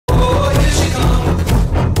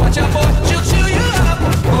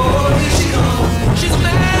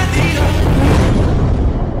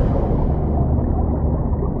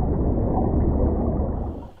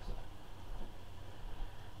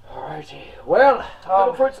Well,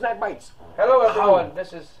 little fruit snack bites. Hello everyone,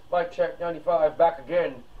 this is MykeCheck'd 95 back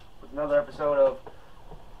again with another episode of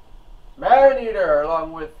Maneater,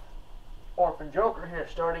 along with Orphan Joker here,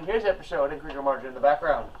 starting his episode, and Krieger Margin in the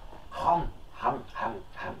background.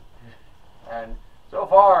 And so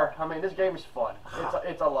far, I mean, this game is fun.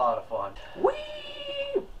 It's a lot of fun.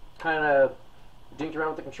 Whee! Kind of dinked around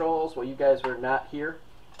with the controls while you guys were not here,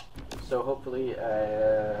 so hopefully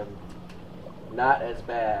not as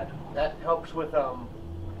bad. That helps with oh,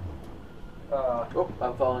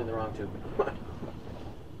 I'm following the wrong tube.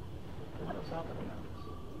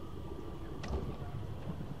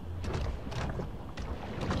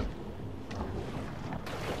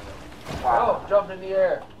 Wow! Oh, jumped in the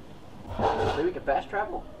air. So we can fast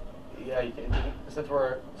travel? Yeah, you can. Since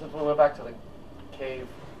we went back to the cave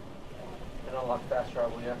and unlocked fast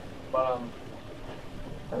travel, yeah. But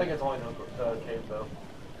I think it's only the cave though.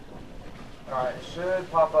 All right, it should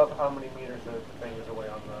pop up how many meters the thing is away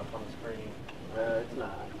on the screen. It's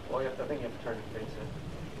not. Well, I think you have to turn and face it.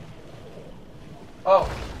 Oh,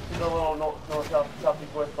 see the little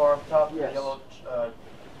southeast west bar up top? Yes. The yellow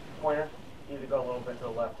pointer? You need to go a little bit to the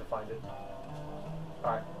left to find it.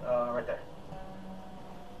 Alright, right there.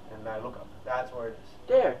 And now look up. That's where it is.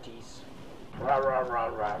 There, tease. Rah, rah, rah,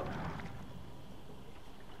 rah.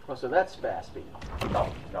 Oh, so that's fast speed.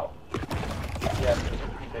 No. Yeah,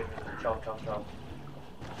 jump.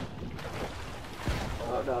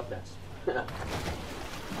 Oh, no, that's...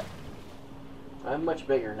 I'm much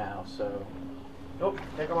bigger now, so... Nope,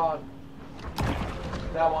 take him on.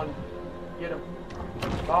 That one. Get him.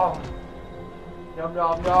 Oh. Yum.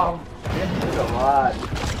 There's a lot.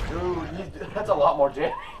 Dude, that's a lot more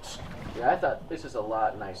damage. Yeah, I thought this is a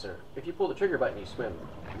lot nicer. If you pull the trigger button, you swim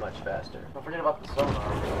much faster. Don't forget about the sonar.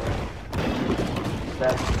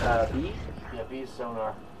 That's B? Yeah, B is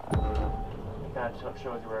sonar. Kind of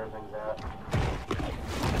shows you where everything's at.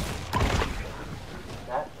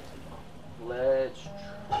 That? Let's try.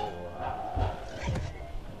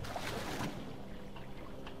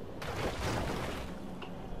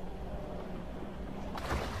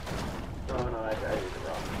 Oh no, I did it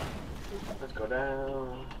wrong. Let's go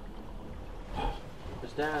down.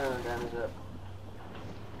 It's down is up.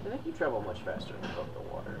 I think you travel much faster above the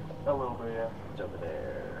water. A little bit, yeah. It's over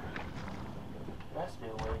there. There has to be a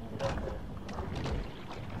way you can get up there.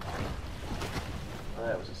 Oh,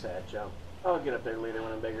 that was a sad jump. I'll get up there later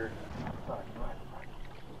when I'm bigger. Alright.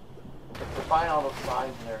 To find all those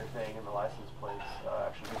signs and everything in the license plates,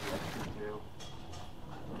 actually gives you XP too.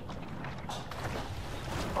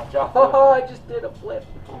 Watch out. Oh, I just did a flip.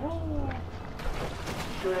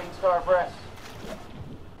 Shooting star press.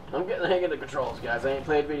 I'm getting the hang of the controls, guys. I ain't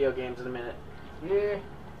played video games in a minute. Yeah.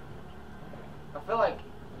 I feel like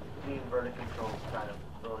the inverted controls kind of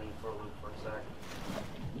throw you for a loop for a sec.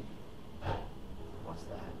 What's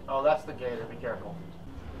that? Oh, that's the gator. Be careful.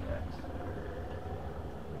 X.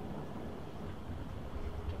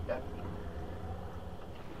 Take that.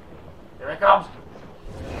 Here it comes.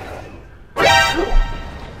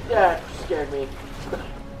 That scared me.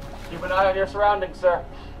 Keep an eye on your surroundings, sir.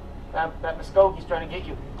 That Muskogee's trying to get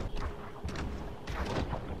you.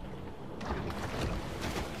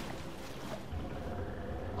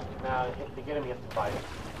 Now, to get him, you have to fight it.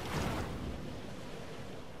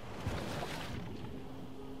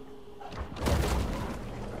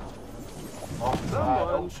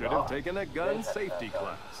 Someone should have taken a gun safety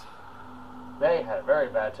class. They had a very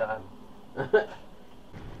bad time.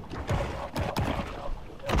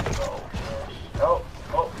 Oh.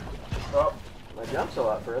 My jump's a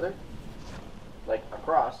lot further. Like,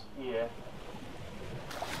 across. Yeah.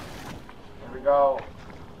 Here we go.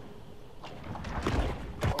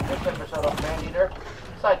 Let's check this out off Maneater.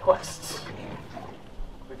 Side quests.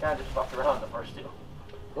 We kind of just fucked around the first two.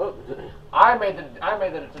 Whoa. I made the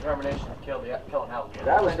determination to kill an alligator.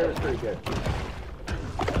 That was pretty good.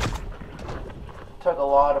 Took a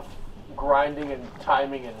lot of grinding and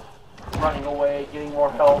timing and running away, getting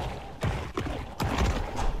more health.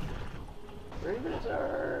 Where even is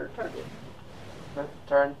our target?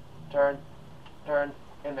 Turn,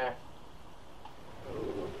 in there.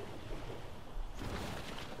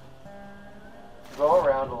 Go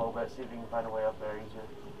around a little bit, see if you can find a way up there easier.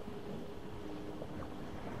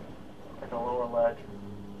 Like a lower ledge.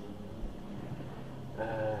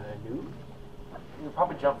 No. You can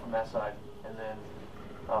probably jump from that side and then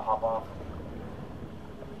hop off.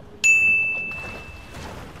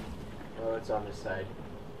 Oh, it's on this side.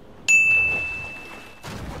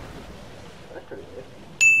 That's pretty good.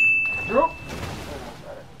 Droop!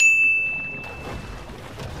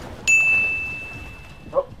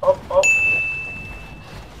 Oh.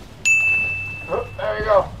 There you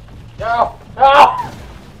go. Go! Oh!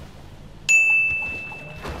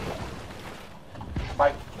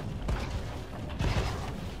 Mike.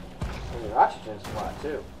 And your oxygen supply,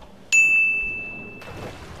 too.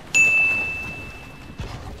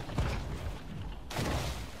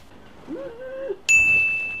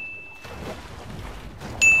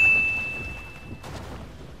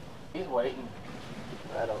 He's waiting.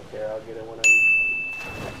 I don't care, I'll get it when I'm...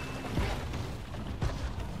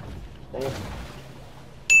 Dang it.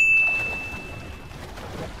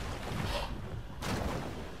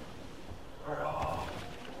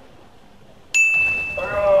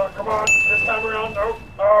 Come on, this time around. No,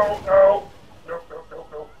 no, no. No, no, no,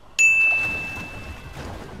 no.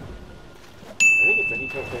 I think it's that he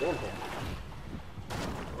can't get in here.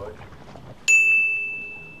 Good.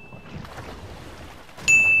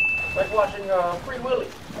 Like watching Free Willy.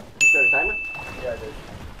 You start a timer? Yeah, I did.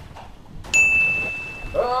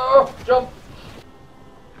 Oh, jump!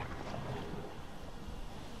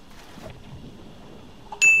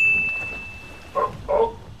 Oh,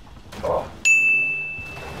 oh, oh.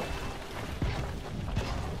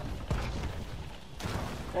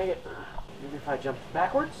 Dang it. Maybe if I jump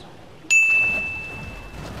backwards?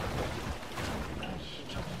 She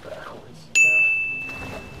jumped backwards.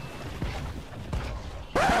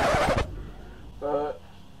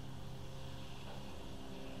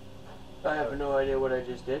 I have no idea what I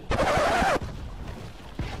just did. Getting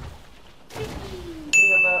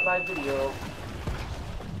on my video.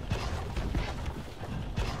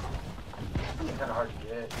 It's kind of hard to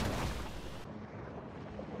get.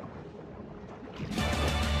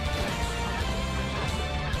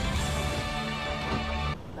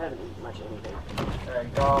 I haven't eaten much anything. There you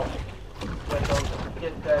go.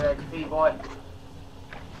 Get that XP, boy.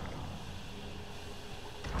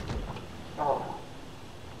 Oh.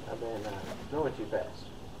 I've been going too fast.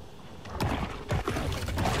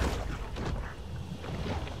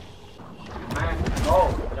 Man. Oh,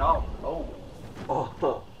 no. Oh.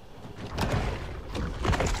 Oh.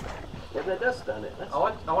 Yeah, that does stun it. That's I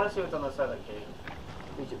want to see what's on the side of the cave.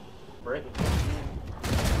 me too. Break it.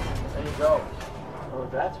 There you go. Oh,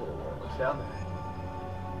 that's what it was. What's down there?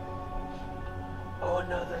 Oh,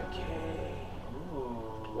 another cave.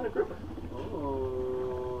 Ooh. What a grouper.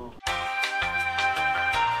 Ooh.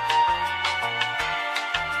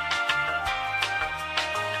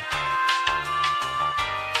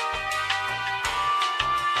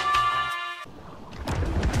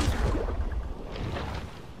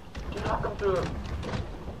 You knocked him through.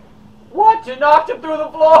 What? You knocked him through the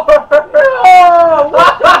floor! Oh,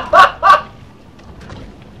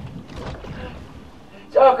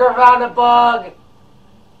 Joker found a bug!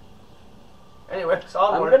 Anyway, it's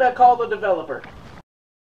I'm onward. gonna call the developer.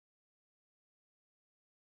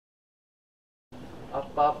 See,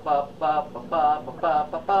 it's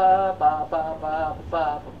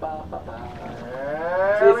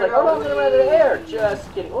like, oh no, I'm gonna run out of air.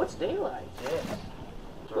 Just kidding. Oh, it's daylight. Yes.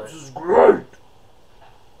 This is great.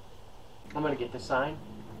 I'm gonna get the sign.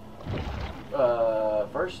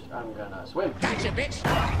 First, I'm gonna swim. Gotcha, bitch.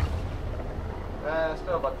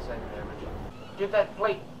 Still about the same damage. Get that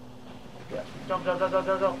plate. Yeah. Jump, jump, jump, jump,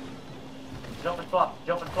 jump, jump. Jump and flop.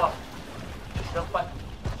 Jump and flop. Jump back.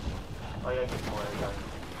 Oh yeah, get more air gun.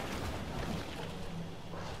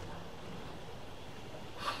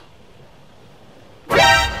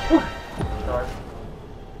 Shark.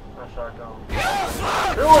 Not shark gone.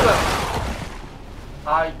 Two of them!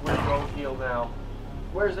 I will go heal now.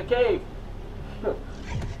 Where's the cave?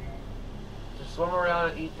 Just swim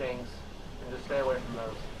around and eat things. And just stay away from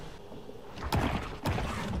those.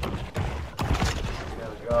 There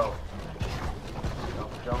we go.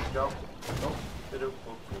 Jump, jump, jump. Nope.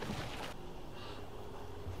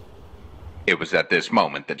 It was at this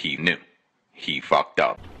moment that he knew. He fucked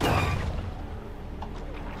up.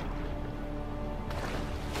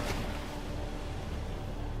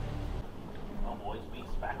 Oh, boys,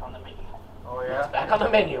 week's back on the menu. Oh yeah? Back on the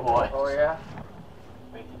menu, boy. Oh yeah?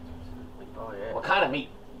 Bacon. Oh yeah. What kind of meat?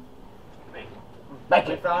 Bacon. We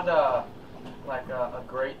Bacon. found a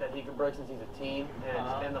grate that he could break since he's a teen, and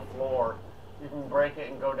it's in the floor. You can break it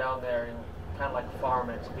and go down there and kind of like farm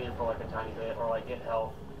XP for like a tiny bit, or like get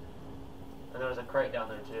health. And there was a crate down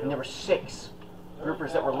there too. And there were 6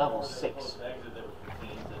 groupers that were level 6.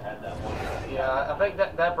 Yeah, I think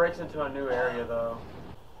that breaks into a new area though.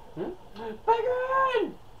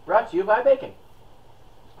 Bacon! Brought to you by Bacon.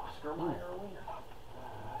 Oscar Mayer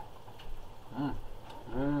wiener.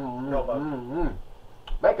 No bug.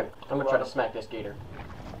 Bacon. I'm gonna try to smack this gator.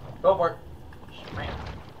 Go for it.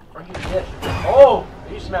 Are you dead? Oh!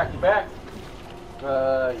 He smacked you back.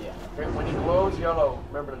 Yeah. When he glows yellow,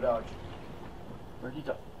 remember to dodge. Where'd he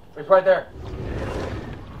go? It's right there.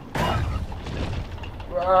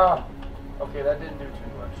 Ah. Okay, that didn't do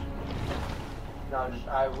too much. No,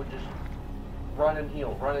 I would just run and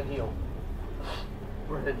heal, run and heal.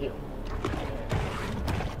 Run and heal.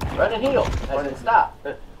 Run and heal. As in stop.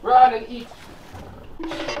 Run and eat.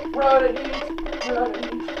 Run and eat. Run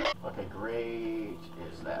and eat. Okay, great.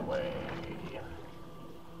 Is that way.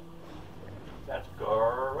 That's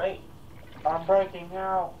great. I'm breaking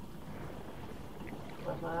out.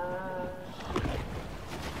 Come on.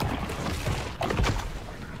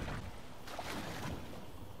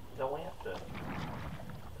 Don't we have to?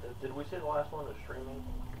 Did we say the last one was streaming?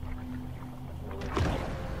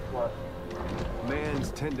 What?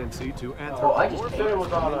 Man's tendency to I just anthropomorphize said it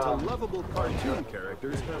was on, into lovable cartoon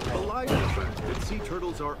characters belie the fact that sea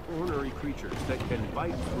turtles are ornery creatures that can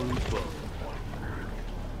bite through bone.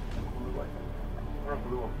 Or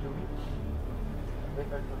blue one too. I think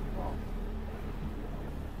I took it wrong.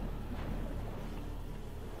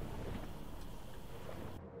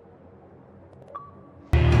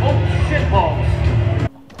 Oh shit balls!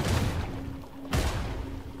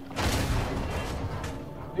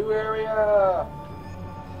 New area.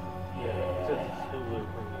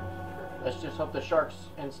 Let's just hope the sharks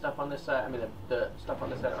and stuff on this side, I mean the stuff on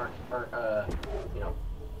this side aren't you know.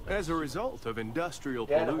 As a result of industrial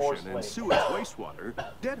Dead Horse pollution and Lake. sewage wastewater,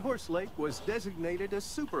 Dead Horse Lake was designated a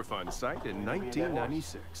Superfund site in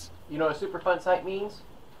 1996. You know what a Superfund site means?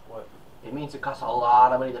 What? It means it costs a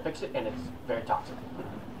lot of money to fix it and it's very toxic.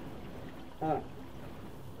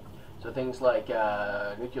 So things like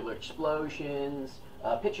nuclear explosions.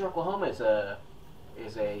 Pitcher, Oklahoma is a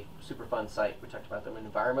Superfund site. We talked about them in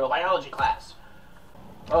environmental biology class.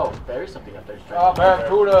 Oh, there is something up there. Oh,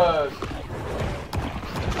 barracudas.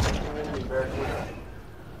 Barracuda.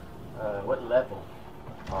 What level?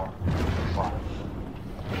 Wow.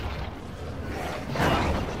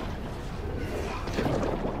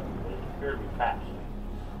 Appear to be fast.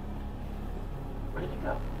 Where did you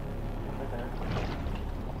go?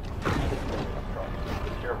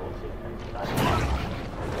 It's terrible to see.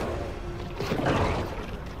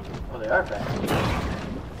 Oh, they are fast.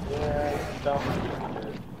 Yeah, it's dumb.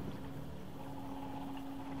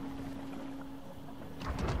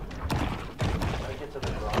 I get to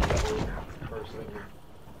the ground level first thing.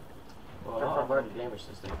 Well, I've already damaged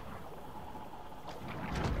this thing.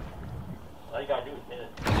 All you gotta do is hit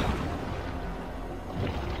it.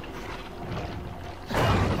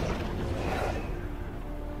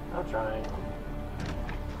 I'm trying.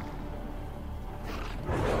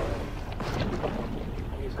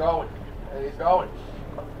 He's going. And he's going.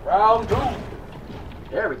 Round 2.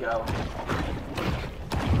 There we go.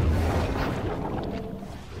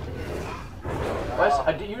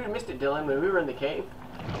 You missed it, Dylan, when we were in the cave.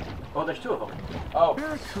 Oh, there's 2 of them. Oh,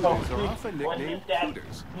 Barracudas are often nicknamed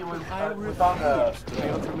cooters. he was I on the refuse to be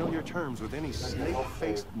on familiar terms with any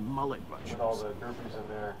snake-faced mullet with all munchers. the groupies in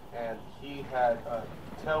there, and he had a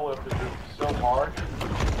tail whip the group so hard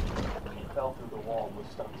he fell through the wall and was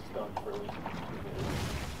stunned for at least 2 minutes.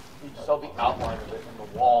 You just saw the outline of it in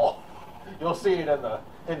the wall. You'll see it in the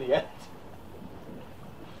end.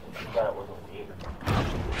 That was a theater.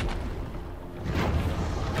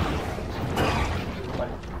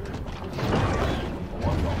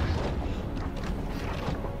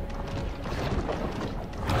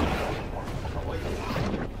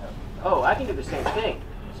 Oh, I can do the same thing.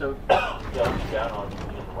 So, Yeah, look down on the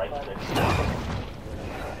right stick.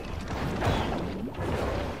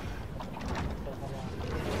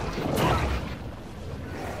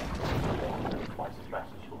 Twice as fast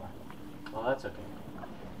as you are. well, that's okay.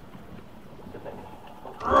 Good thing.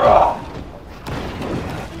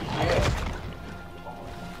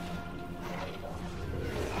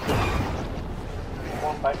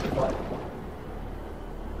 The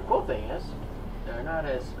cool thing is, they're not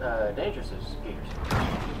as dangerous as gators.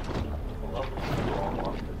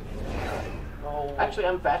 No. Actually,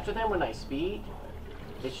 I'm faster than when I speed.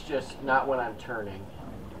 It's just not when I'm turning.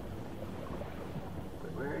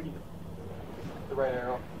 Where are you? The right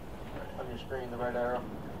arrow. On your screen, the right arrow.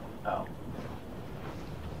 Oh.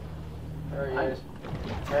 There he is.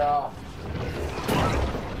 Yeah.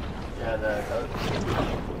 Yeah,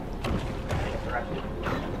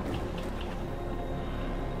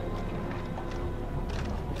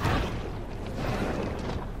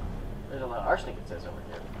 there's a lot of arsenic, it says over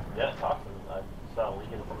here. Yeah, toxin. I saw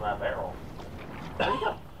leaking from that barrel. Where'd you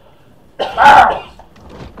go? Barrels!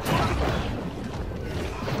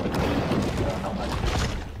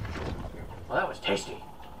 Well, that was tasty.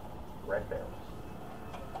 Red barrels.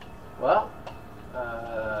 Well,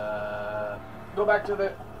 Go back to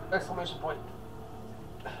the exclamation point.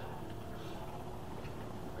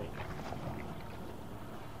 wait.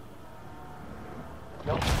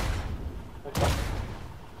 Nope.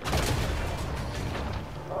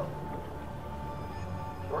 Oh.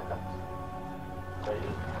 Shortcuts. So you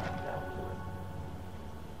just down to it.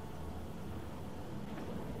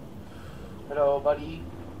 Hello, buddy.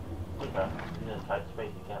 Okay. He's in a tight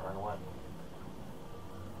space, you can't run away.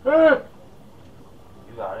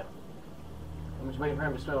 You got it. I'm just waiting for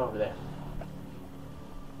him to swim over there.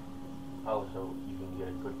 Oh, so you can get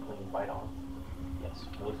a good clean bite on him. Yes.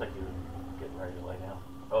 It looks like you're getting ready to lay down.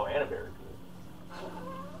 Oh, and a berry good.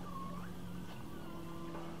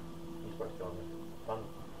 He's supposed to go in the sun.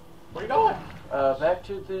 Where are you going? Back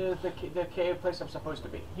to the cave place I'm supposed to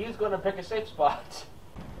be. He's gonna pick a safe spot.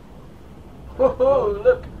 Whoa,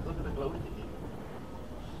 look! Look at the glow stick.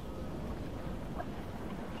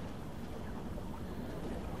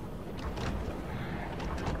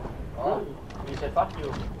 Oh, he said, "Fuck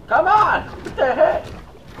you." Come on! What the heck?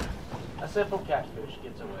 A simple catfish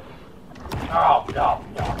gets away. Oh, no,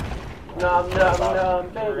 no. Nom nom nom,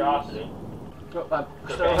 baby. Curiosity. I'm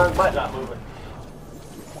The still bank hung is button. not moving.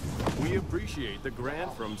 We appreciate the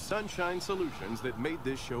grant from Sunshine Solutions that made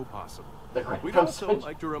this show possible. The grant We'd from also Sunshine-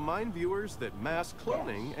 like to remind viewers that mass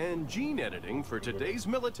cloning and gene editing for today's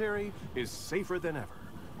military is safer than ever.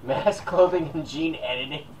 Mass clothing and gene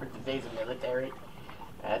editing for today's military.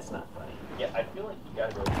 That's not funny. Yeah, I feel like you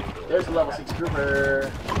gotta go through There's a level 6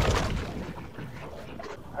 trooper.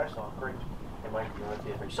 I saw a crate. It might be, let's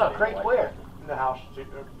see if I You saw a crate where? In the house.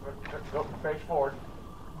 Go face forward.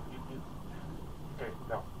 Okay,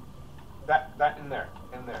 no. That in there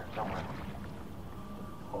somewhere.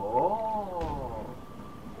 Oh.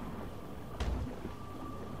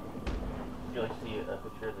 You like see a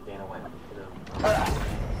picture of the Dana White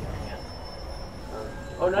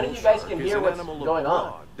Oh, none of you guys can Bull shark is hear an what's animal of going on.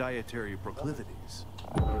 broad dietary proclivities.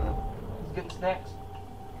 Let's get snacks.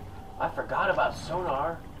 I forgot about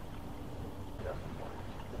sonar.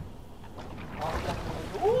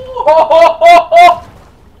 Ooh!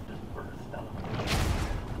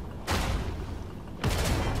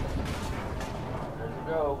 There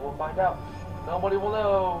we go. We'll find out. Nobody will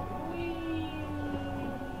know.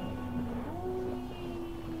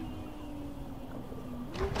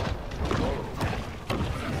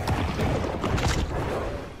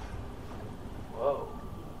 Whoa.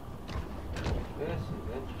 This is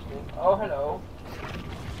interesting. Oh, hello.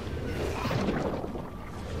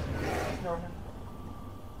 Norman.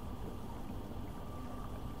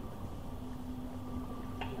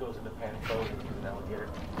 He goes into panic mode and he's an alligator.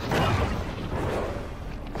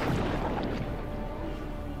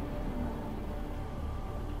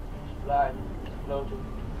 Flying, floating,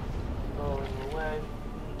 going away.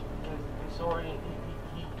 He's disoriented.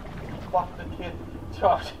 He fucked the kid.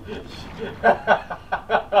 Josh.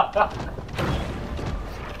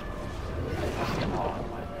 Oh,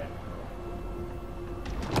 my man.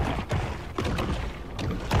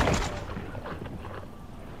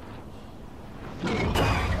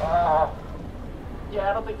 Yeah,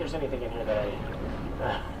 I don't think there's anything in here that I...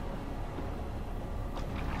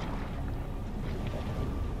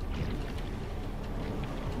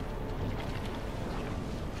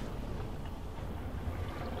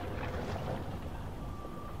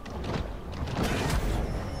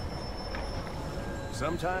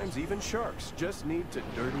 Sometimes even sharks just need to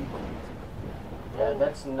dirty bones. Yeah,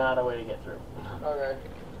 that's not a way to get through. Okay.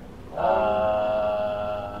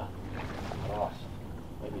 Lost.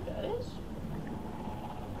 Maybe that is?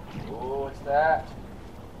 Oh, what's that?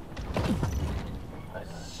 A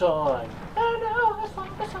sign. Oh no, a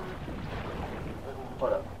sign.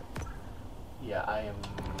 Hold up. Yeah, I am...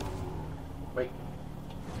 Wait.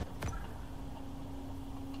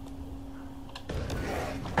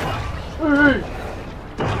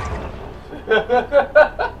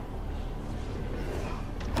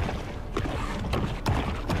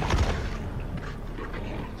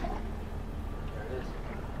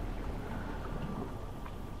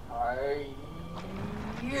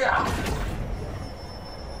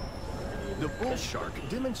 The bull shark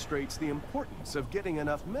demonstrates the importance of getting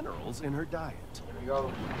enough minerals in her diet. Here we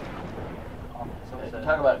go.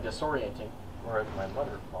 Talk about disorienting. Whereas my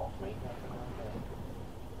mother calls me.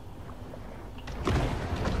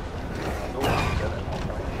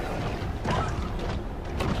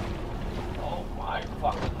 Oh my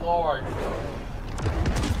fucking lord.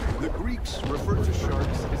 The Greeks referred to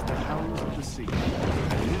sharks as the hounds of the sea.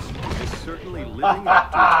 And this one is certainly living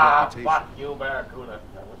up to its reputation. Fuck you, Barracuda.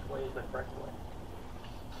 Now, which way is the correct way?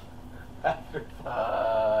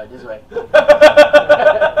 This way.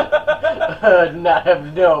 Not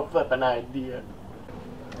have no flippin' idea.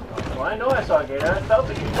 Well, I know I saw a gator. I felt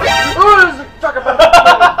it. Oh, there's a truck about.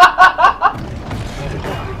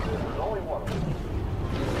 There's only one of them.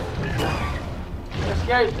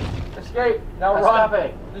 Now I'm run.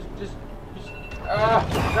 stopping. Just.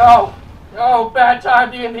 No. No, bad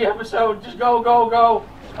time to end the episode. Just go, go, go.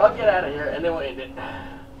 I'll get out of here and then we'll end it.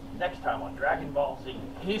 Next time on Dragon Ball Z.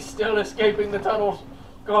 He's still escaping the tunnels.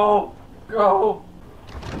 Go, go.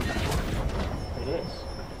 It is.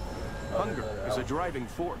 Hunger is a driving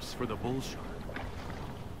force for the bull shark.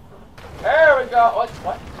 There we go.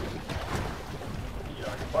 What? You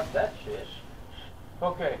already fucked that shit.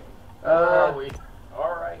 Okay. Where are we?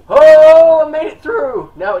 Alright. Oh, I made it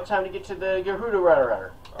through. Now it's time to get to the Gerudo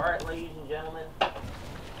Rudder. Alright, ladies and gentlemen.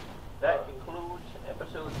 That concludes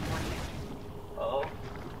episode 3 of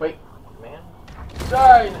Wait. Man.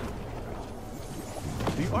 Sign.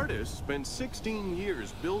 The artist spent 16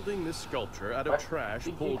 years building this sculpture out of trash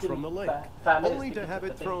pulled from the lake, only to have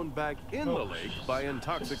it thrown back in the lake by It's gonna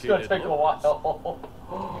intoxicated take a locals.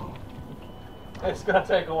 while. It's gonna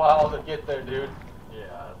take a while to get there, dude.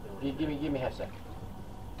 Yeah. Give me half a sec.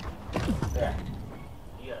 There.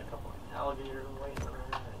 You got a couple of alligators waiting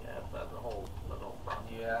around. Yeah, that's the whole problem.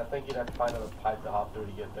 Yeah, I think you'd have to find another pipe to hop through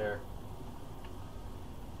to get there.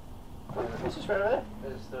 This is right over there.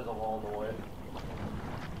 There's a wall in the way.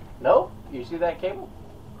 No? You see that cable?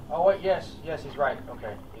 Oh wait, yes, he's right.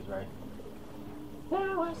 Okay, he's right.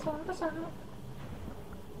 Now I saw the sun.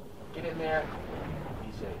 Get in there.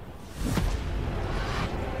 Be safe.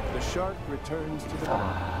 The shark returns to the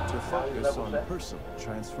pond to focus level on set. personal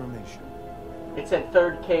transformation. It said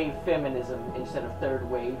third cave feminism instead of third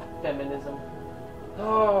wave feminism.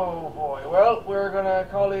 Oh boy. Well, we're gonna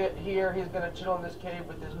call it here. He's gonna chill in this cave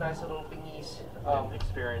with his nice little thingies. And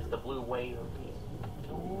experience the blue wave of peace.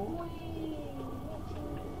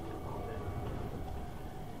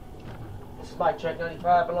 This is MykeCheck'd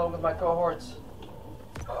 95 along with my cohorts.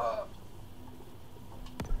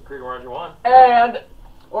 Krieger Roger 1. And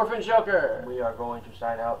Orphan Joker. We are going to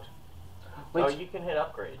sign out. Wait. Oh, you can hit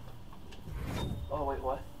upgrade. Oh wait,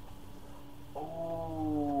 what?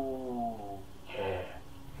 Oh. Yeah.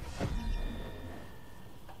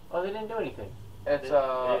 Oh, they didn't do anything. It's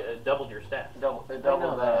It doubled your stats. double. It I know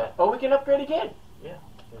doubled that. Oh, we can upgrade again. Yeah.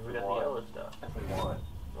 If We we got the want. yellow stuff. If we want.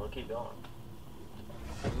 We'll keep going.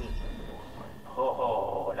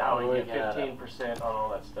 Oh, now Oh, we we get got it. 15% on all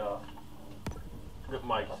that stuff.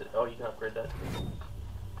 Mike said, oh, you can upgrade that?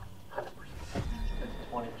 100%.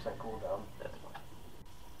 It's 20% cooldown. That's fine.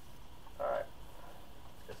 Alright.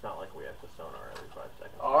 It's not like we have to sonar every 5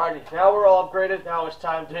 seconds. Alrighty, now we're all upgraded. Now it's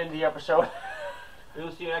time to end the episode.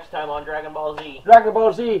 We'll see you next time on Dragon Ball Z. Dragon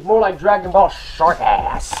Ball Z, more like Dragon Ball Shark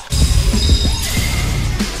Ass.